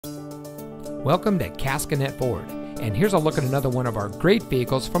Welcome to Caskinette Ford, and here's a look at another one of our great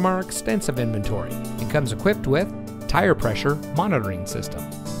vehicles from our extensive inventory. It comes equipped with tire pressure monitoring system,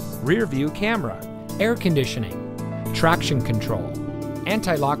 rear view camera, air conditioning, traction control,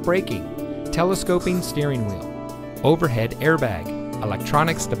 anti-lock braking, telescoping steering wheel, overhead airbag,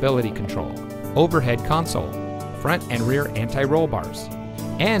 electronic stability control, overhead console, front and rear anti-roll bars,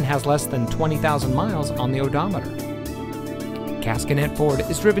 and has less than 20,000 miles on the odometer. Caskinette Ford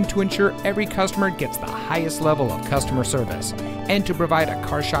is driven to ensure every customer gets the highest level of customer service and to provide a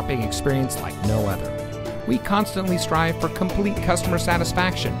car shopping experience like no other. We constantly strive for complete customer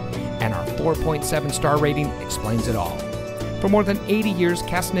satisfaction, and our 4.7-star rating explains it all. For more than 80 years,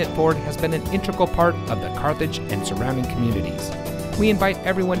 Caskinette Ford has been an integral part of the Carthage and surrounding communities. We invite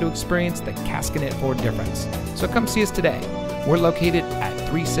everyone to experience the Caskinette Ford difference. So come see us today. We're located at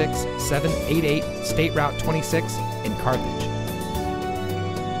 36788 State Route 26 in Carthage.